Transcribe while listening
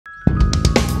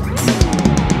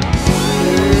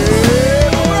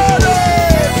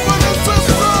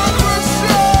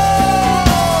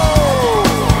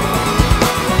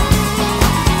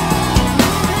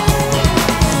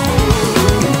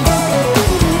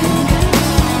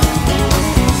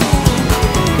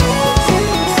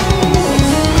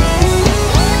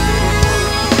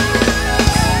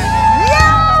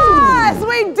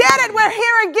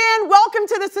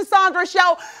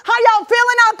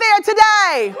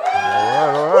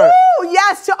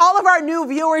Yes, to all of our new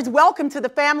viewers, welcome to the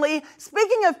family.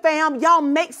 Speaking of fam, y'all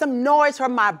make some noise for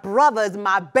my brothers,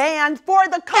 my band, for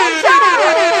the culture.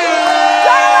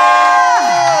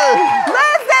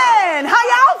 Listen, how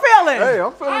y'all feeling? Hey,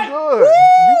 I'm feeling good.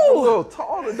 You a little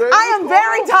tall today. I am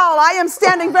very tall. I am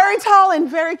standing very tall and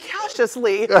very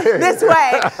cautiously this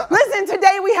way. Listen,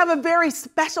 today we have a very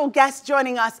special guest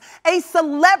joining us, a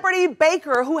celebrity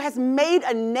baker who has made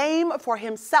a name for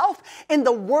himself in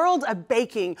the world of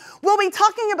baking. We'll be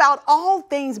talking about all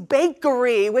things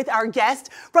bakery with our guest,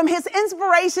 from his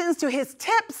inspirations to his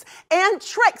tips and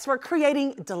tricks for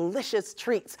creating delicious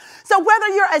treats. So whether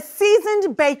you're a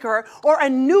seasoned baker or a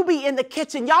newbie in the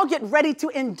kitchen, y'all get ready to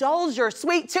indulge your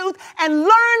sweet tooth and learn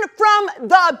from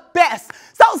the best.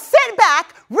 So sit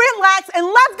back, relax, and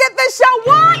let's get this show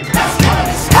what?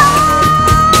 Hey!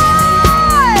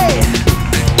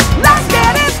 Let's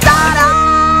get it started!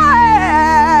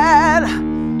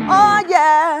 Oh,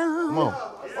 yeah. Come on.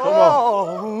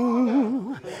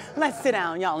 Oh. Let's sit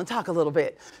down, y'all, and talk a little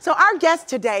bit. So our guest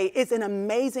today is an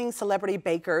amazing celebrity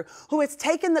baker who has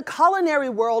taken the culinary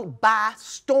world by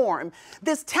storm.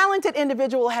 This talented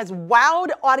individual has wowed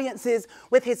audiences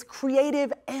with his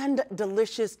creative and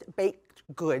delicious baked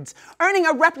goods, earning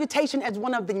a reputation as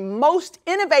one of the most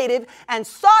innovative and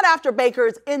sought-after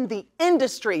bakers in the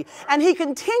industry. And he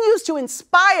continues to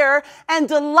inspire and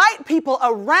delight people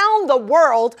around the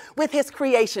world with his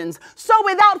creations. So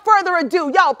without further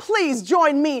ado, y'all please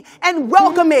join me in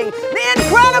welcoming the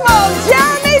incredible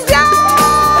Jeromie Jones!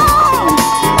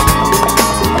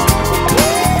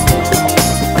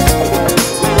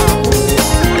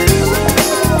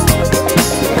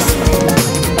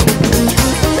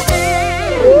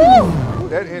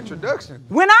 That introduction.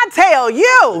 When I tell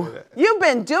you, you've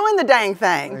been doing the dang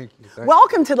thing. Thank you.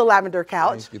 Welcome to the Lavender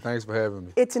Couch. Thank you. Thanks for having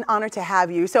me. It's an honor to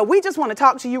have you. So we just want to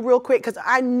talk to you real quick because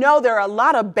I know there are a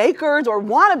lot of bakers or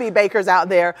wannabe bakers out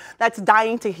there that's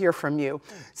dying to hear from you.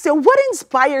 So what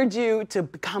inspired you to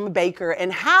become a baker,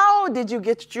 and how did you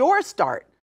get your start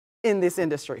in this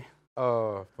industry?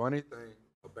 Funny thing.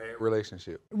 A bad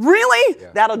relationship. Really?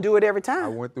 Yeah. That'll do it every I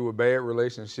time. went through a bad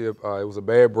relationship. It was a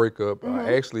bad breakup.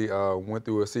 I actually went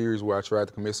through a series where I tried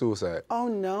to commit suicide. Oh,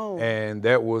 no. And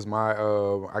that was my,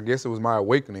 I guess it was my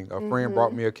awakening. A friend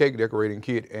brought me a cake decorating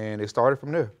kit, and it started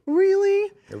from there.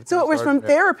 Really? Everything So it was started from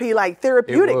therapy, like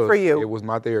therapeutic for you? It was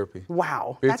my therapy.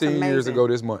 Wow. That's 15 years amazing. ago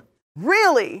this month.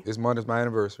 Really? This month is my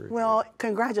anniversary. Well,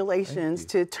 congratulations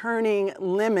to turning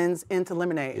lemons into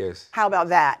lemonade. Yes. How about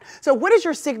that? So what is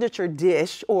your signature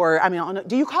dish, or, I mean, I don't know,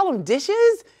 do you call them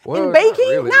dishes Well, in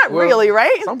baking? Not really,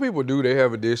 right? Some people do. They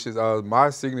have a dishes. My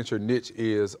signature niche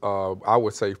is, I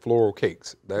would say, floral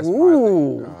cakes. That's my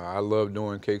thing. I love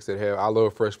doing cakes that have, I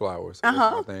love fresh flowers. That's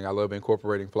my thing. I love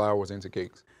incorporating flowers into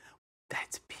cakes.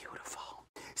 That's beautiful.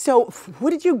 So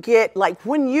what did you get, like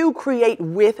when you create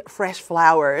with fresh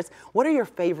flowers, what are your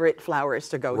favorite flowers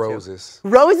to go Roses. to?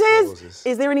 Roses? Roses.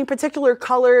 Is there any particular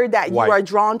color that White. you are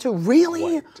drawn to?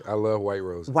 Really? White. I love white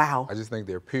roses. Wow. I just think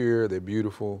they're pure, they're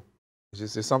beautiful.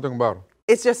 It's something about them.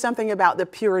 It's just something about the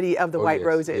purity of the white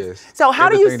roses. Yes. So how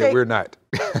do you say that we're not?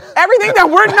 everything that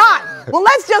we're not? Well,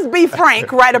 let's just be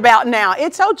frank right about now.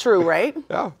 It's so true, right?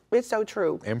 Yeah. It's so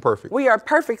true. Imperfect. We are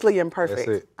perfectly imperfect.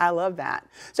 That's it. I love that.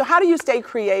 So how do you stay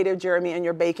creative, Jeromie, in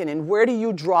your baking, and where do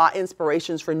you draw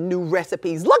inspirations for new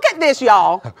recipes? Look at this,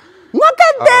 y'all. Look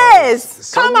at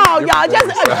this. Come on, y'all. Just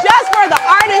for the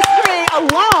artistry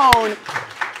alone.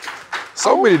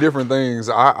 So many different things.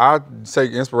 I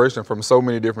take inspiration from so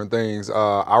many different things.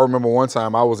 I remember one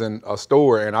time I was in a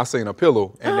store and I seen a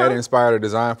pillow, and that inspired a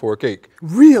design for a cake.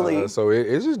 Really? So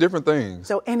it's just different things.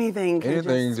 So anything can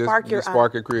just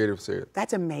spark your creative side.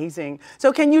 That's amazing.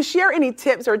 So can you share any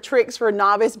tips or tricks for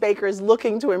novice bakers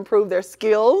looking to improve their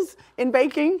skills in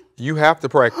baking? You have to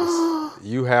practice.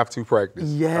 You have to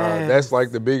practice. Yes. That's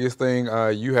like the biggest thing.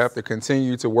 You have to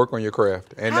continue to work on your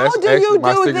craft. And How that's do actually you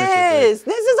my do signature this?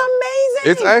 thing. This is amazing.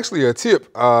 It's actually a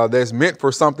tip that's meant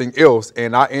for something else,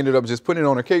 and I ended up just putting it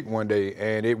on a cake one day,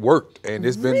 and it worked, and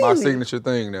it's been my signature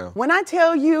thing now. When I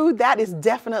tell you, that is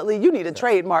definitely, you need to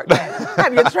trademark that.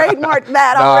 Have you trademarked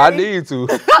that No, already? I need to.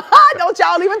 Don't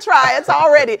y'all even try. It's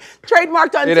already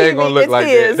trademarked on TV. It ain't gonna look it's like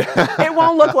his. that. It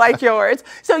won't look like yours.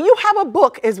 So you have a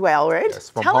book as well, right? Yes,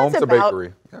 From Tell Home us to about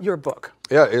Bakery. your book.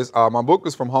 Yeah, it's my book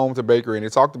is From Home to Bakery, and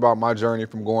it talked about my journey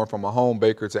from going from a home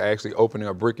baker to actually opening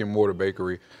a brick and mortar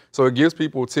bakery. So it gives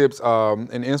people tips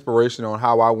and inspiration on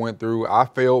how I went through. I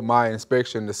failed my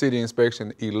inspection, the city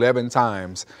inspection, 11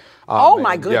 times. Oh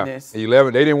my goodness. Yeah,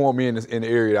 11. They didn't want me in the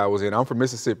area that I was in. I'm from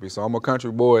Mississippi, so I'm a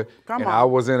country boy. I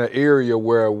was in an area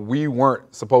where we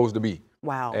weren't supposed to be.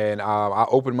 Wow. And I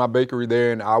opened my bakery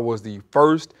there, and I was the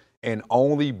first and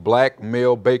only black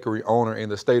male bakery owner in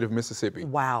the state of Mississippi.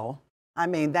 Wow. I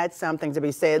mean, that's something to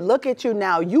be said. Look at you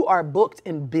now. You are booked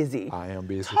and busy. I am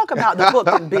busy. Talk about the booked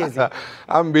and busy.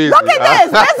 I'm busy. Look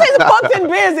at this. This is booked and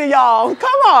busy, y'all.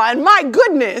 Come on. My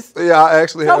goodness. Yeah, I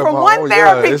actually have from my one own,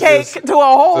 therapy cake to a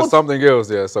whole... to something else,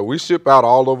 yeah. So we ship out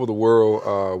all over the world.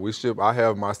 I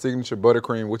have my signature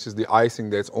buttercream, which is the icing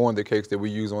that's on the cakes that we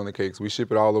use on the cakes. We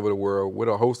ship it all over the world with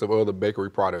a host of other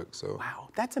bakery products. So. Wow,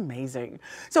 that's amazing.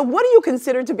 So what do you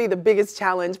consider to be the biggest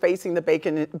challenge facing the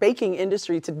baking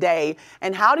industry today?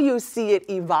 And how do you see it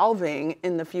evolving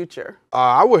in the future?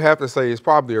 I would have to say it's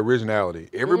probably originality.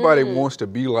 Everybody wants to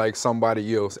be like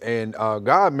somebody else, and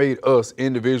God made us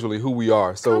individually who we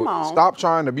are. So stop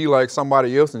trying to be like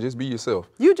somebody else and just be yourself.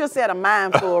 You just said a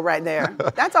mindful right there.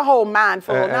 That's a whole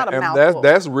mindful, not a mouthful.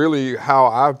 That's really how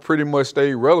I pretty much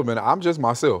stay relevant. I'm just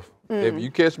myself. If you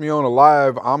catch me on a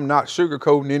live, I'm not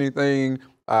sugarcoating anything.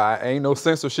 Ain't no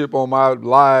censorship on my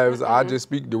lives. I just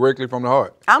speak directly from the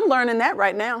heart. I'm learning that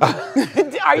right now.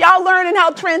 Are y'all learning how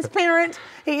transparent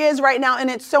he is right now? And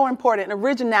it's so important.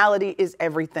 Originality is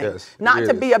everything. Yes, not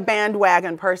to be a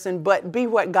bandwagon person, but be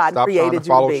what God created you to be.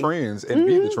 Stop trying to follow trends and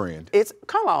be the trend.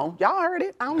 Come on, y'all heard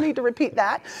it. I don't need to repeat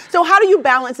that. So how do you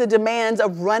balance the demands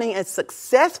of running a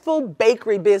successful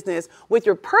bakery business with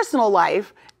your personal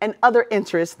life and other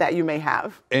interests that you may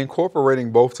have?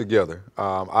 Incorporating both together.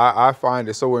 I find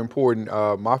it so important.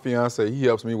 My fiance, he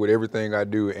helps me with everything I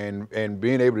do, and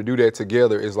being able to do that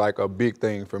together is like a big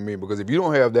thing for me, because if you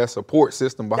don't have that support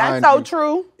system behind you, that's so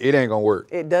true. It ain't gonna work.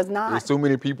 It does not. There's too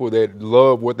many people that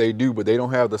love what they do, but they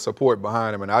don't have the support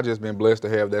behind them, and I've just been blessed to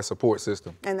have that support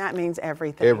system. And that means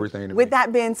everything. Everything to me. With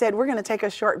that being said, we're gonna take a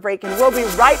short break, and we'll be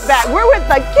right back. We're with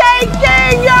the Kake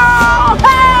King, y'all!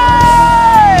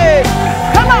 Hey!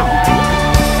 Come on!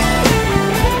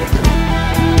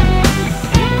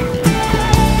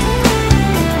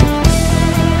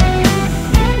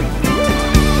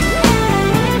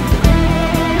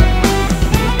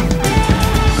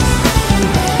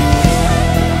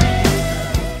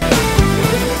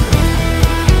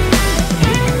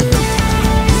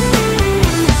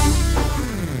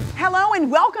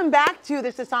 Welcome back to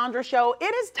the Sisaundra Show.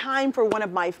 It is time for one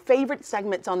of my favorite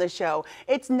segments on the show.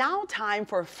 It's now time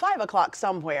for 5 o'clock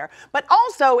somewhere, but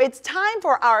also it's time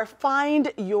for our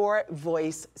Find Your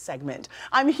Voice segment.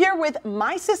 I'm here with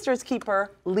my Sister's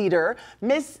Keeper leader,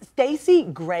 Miss Stacey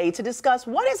Gray, to discuss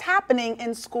what is happening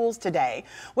in schools today.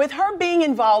 With her being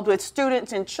involved with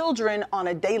students and children on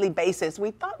a daily basis,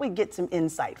 we thought we'd get some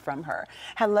insight from her.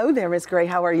 Hello there, Miss Gray.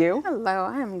 How are you? Hello,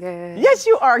 I'm good. Yes,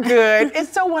 you are good.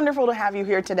 It's so wonderful to have you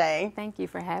here today. Thank you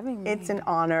for having me. It's an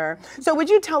honor. So would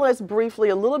you tell us briefly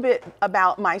a little bit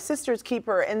about My Sister's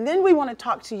Keeper, and then we want to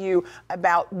talk to you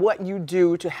about what you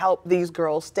do to help these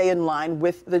girls stay in line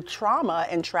with the trauma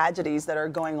and tragedies that are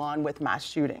going on with mass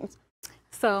shootings.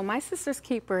 So My Sister's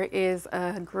Keeper is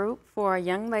a group for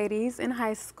young ladies in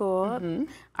high school.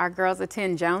 Our girls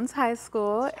attend Jones High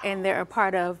School, and they're a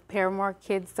part of Paramore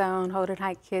Kids Zone, Holden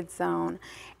Heights Kids Zone.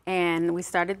 And we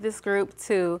started this group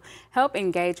to help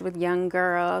engage with young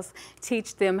girls,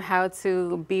 teach them how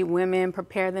to be women,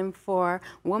 prepare them for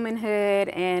womanhood,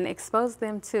 and expose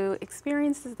them to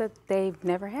experiences that they've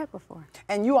never had before.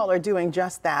 And you all are doing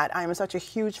just that. I am such a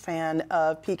huge fan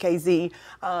of PKZ.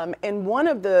 And one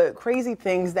of the crazy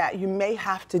things that you may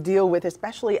have to deal with,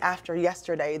 especially after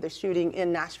yesterday, the shooting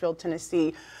in Nashville,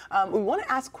 Tennessee, we want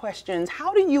to ask questions.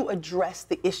 How do you address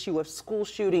the issue of school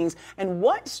shootings, and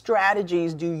what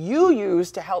strategies do you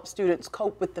use to help students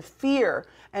cope with the fear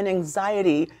and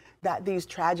anxiety that these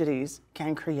tragedies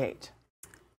can create?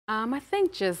 I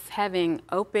think just having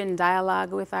open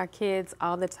dialogue with our kids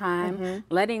all the time,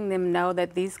 letting them know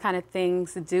that these kind of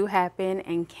things do happen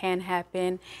and can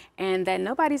happen, and that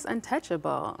nobody's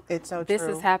untouchable. It's so This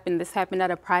true. has happened. This happened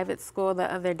at a private school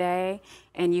the other day,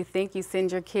 and you think you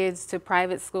send your kids to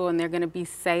private school and they're going to be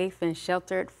safe and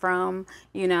sheltered from,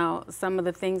 you know, some of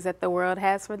the things that the world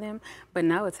has for them, but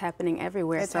no, it's happening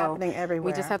everywhere. It's happening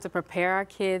everywhere. We just have to prepare our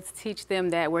kids, teach them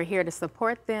that we're here to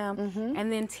support them,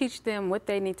 and then teach them what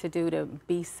they need to do to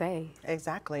be safe.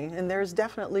 Exactly. And there's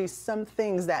definitely some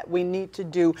things that we need to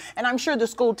do. And I'm sure the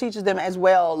school teaches them as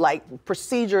well, like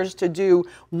procedures to do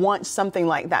once something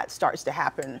like that starts to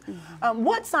happen.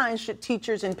 What signs should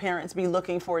teachers and parents be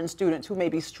looking for in students who may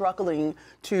be struggling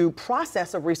to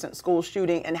process a recent school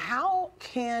shooting, and how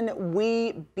can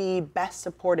we be best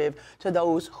supportive to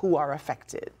those who are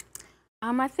affected?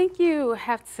 I think you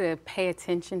have to pay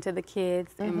attention to the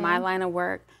kids. In my line of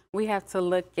work, we have to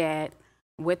look at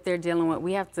what they're dealing with.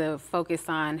 We have to focus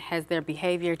on, has their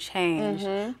behavior changed?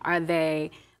 Are they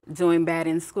doing bad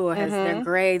in school? Has their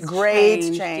grades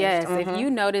changed? Yes, if you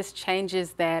notice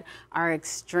changes that are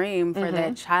extreme for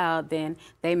that child, then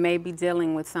they may be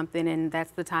dealing with something, and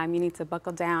that's the time you need to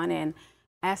buckle down and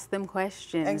ask them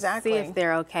questions, see if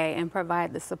they're okay, and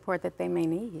provide the support that they may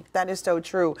need. That is so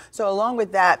true. So along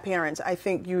with that, parents, I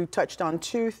think you touched on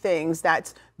two things.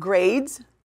 That's grades,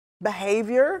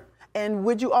 behavior, and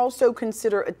would you also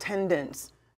consider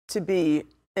attendance to be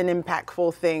an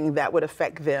impactful thing that would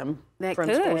affect them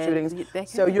from school shootings?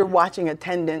 So you're watching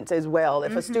attendance as well.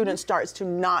 If a student starts to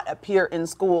not appear in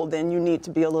school, then you need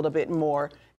to be a little bit more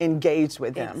engaged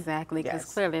with them. Exactly, because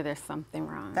clearly there's something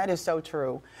wrong. That is so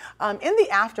true. In the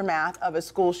aftermath of a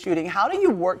school shooting, how do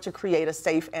you work to create a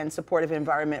safe and supportive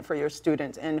environment for your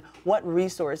students, and what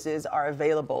resources are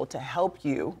available to help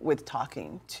you with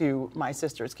talking to My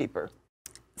Sister's Keeper?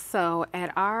 So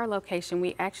at our location,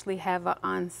 we actually have an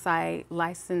on-site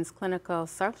licensed clinical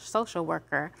social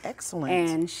worker. Excellent.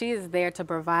 And she is there to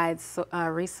provide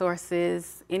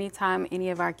resources anytime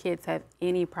any of our kids have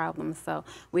any problems. So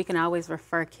we can always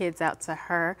refer kids out to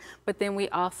her. But then we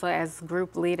also, as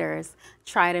group leaders,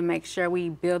 try to make sure we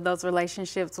build those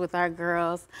relationships with our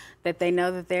girls, that they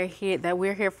know that they're here, that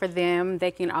we're here for them.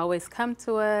 They can always come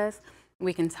to us.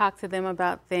 We can talk to them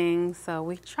about things, so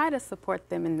we try to support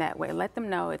them in that way. Let them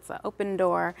know it's an open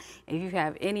door. If you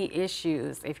have any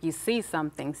issues, if you see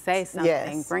something, say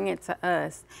something, bring it to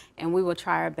us, and we will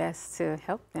try our best to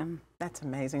help them. That's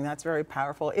amazing. That's very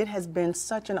powerful. It has been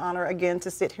such an honor again to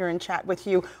sit here and chat with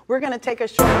you. We're going to take a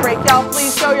short break. Y'all,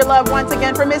 please show your love once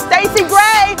again for Miss Stacey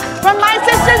Gray from My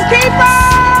Sister's Keeper!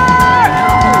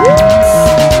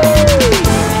 Woo!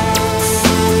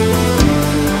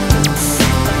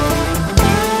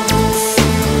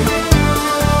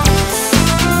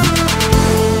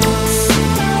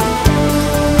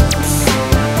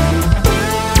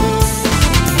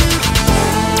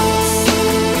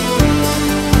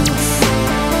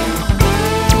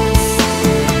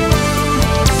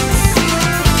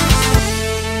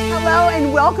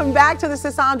 Welcome back to the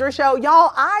Sisaundra Show.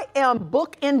 Y'all, I am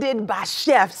bookended by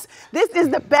chefs. This is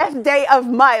the best day of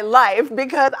my life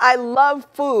because I love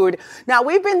food. Now,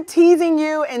 we've been teasing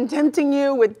you and tempting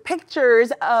you with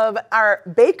pictures of our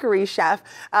bakery chef,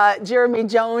 Jeromie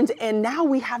Jones, and now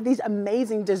we have these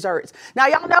amazing desserts. Now,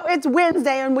 y'all know it's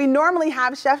Wednesday, and we normally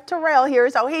have Chef Terrell here,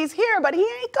 so he's here, but he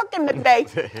ain't cooking today.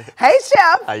 Hey,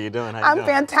 Chef. How you doing? I'm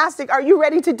fantastic. Are you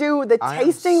ready to do the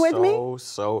tasting with me?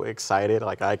 So excited.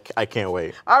 Like, I can't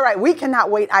wait. All right, we cannot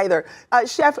wait either.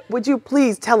 Chef, would you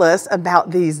please tell us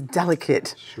about these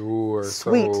delicate,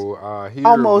 sweet, so, here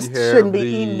almost shouldn't be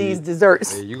eating these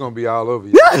desserts. Hey, you're going to be all over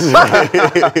you.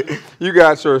 You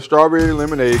got your strawberry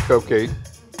lemonade cupcake.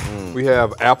 We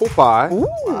have apple pie.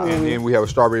 And then we have a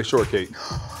strawberry shortcake.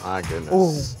 My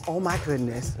goodness. Oh my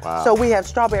goodness. Wow. So we have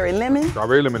strawberry lemon.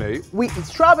 Strawberry lemonade.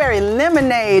 Strawberry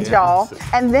lemonade, y'all.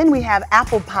 And then we have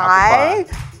apple pie.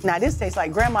 Now this tastes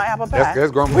like grandma apple pie.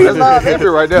 That's grandma. We love it.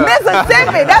 Right there.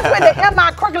 Mississippi. That's what the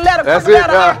M.I. crooked letter,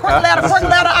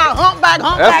 humpback.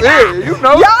 That's it. You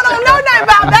know. Y'all don't know nothing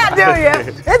about that, do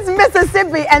you? It's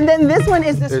Mississippi. And then this one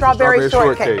is the strawberry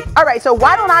shortcake. All right, so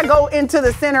why don't I go into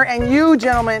the center, and you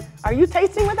gentlemen, are you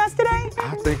tasting with us today?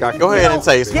 I think I can. Go ahead and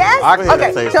taste. Yes?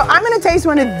 Okay, so I'm going to taste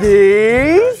one of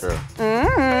these. Sure.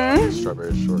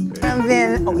 Strawberry shortcake. And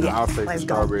then, I'll take the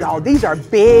strawberry. Y'all, these are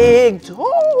big. These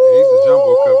are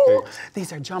jumbo cupcakes.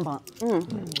 These are jumbo.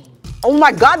 Oh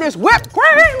my God, there's whipped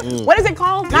cream. What is it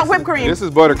called? Not whipped cream. This is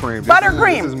buttercream.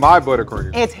 Buttercream. This is my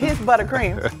buttercream. It's his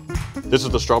buttercream. This is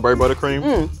the strawberry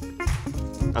buttercream,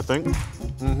 I think.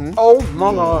 Oh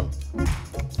my God.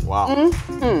 Wow.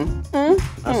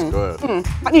 That's good.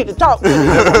 I need to talk to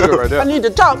you. I need to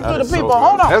talk to the people.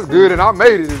 Hold on. That's good, and I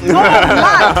made it. Oh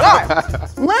my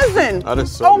God. Listen. That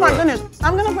is so Oh my good. goodness.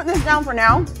 I'm going to put this down for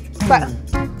now. But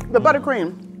the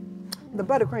buttercream. The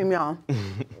buttercream, y'all.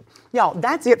 Y'all,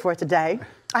 that's it for today.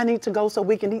 I need to go so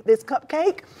we can eat this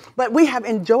cupcake. But we have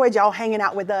enjoyed y'all hanging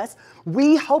out with us.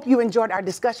 We hope you enjoyed our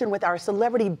discussion with our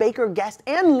celebrity baker guest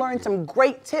and learned some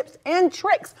great tips and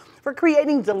tricks for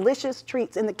creating delicious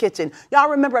treats in the kitchen. Y'all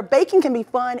remember, baking can be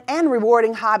fun and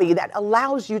rewarding hobby that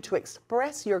allows you to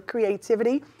express your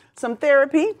creativity, some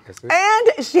therapy,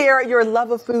 and share your love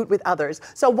of food with others.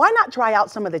 So why not try out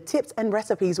some of the tips and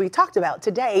recipes we talked about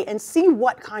today and see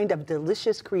what kind of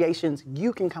delicious creations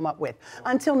you can come up with.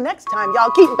 Until next time,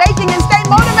 y'all keep baking and stay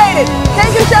motivated.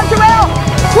 Thank you, Chef Terrell.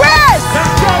 Chris,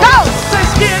 go!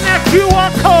 Scan that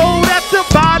QR code at the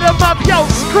bottom of your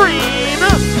screen.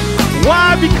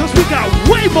 Why? Because we got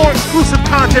way more exclusive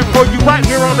content for you right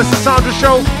here on the Sisaundra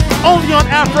Show, only on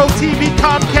Afro TV,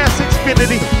 Comcast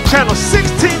Xfinity, channel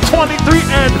 1623,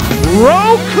 and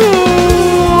Roku.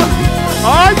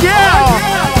 Oh,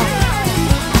 yeah.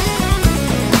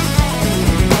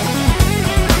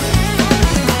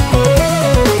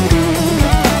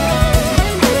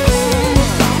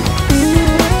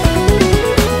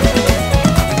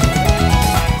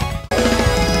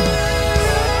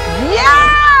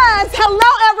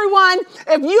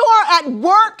 If you are at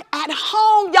work, at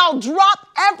home, y'all drop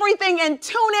everything and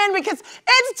tune in because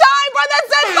it's time for the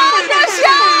Sisaundra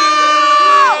Show!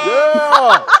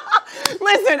 Yeah!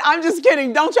 Listen, I'm just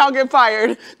kidding. Don't y'all get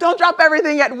fired. Don't drop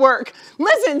everything at work.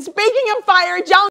 Listen, speaking of fired, y'all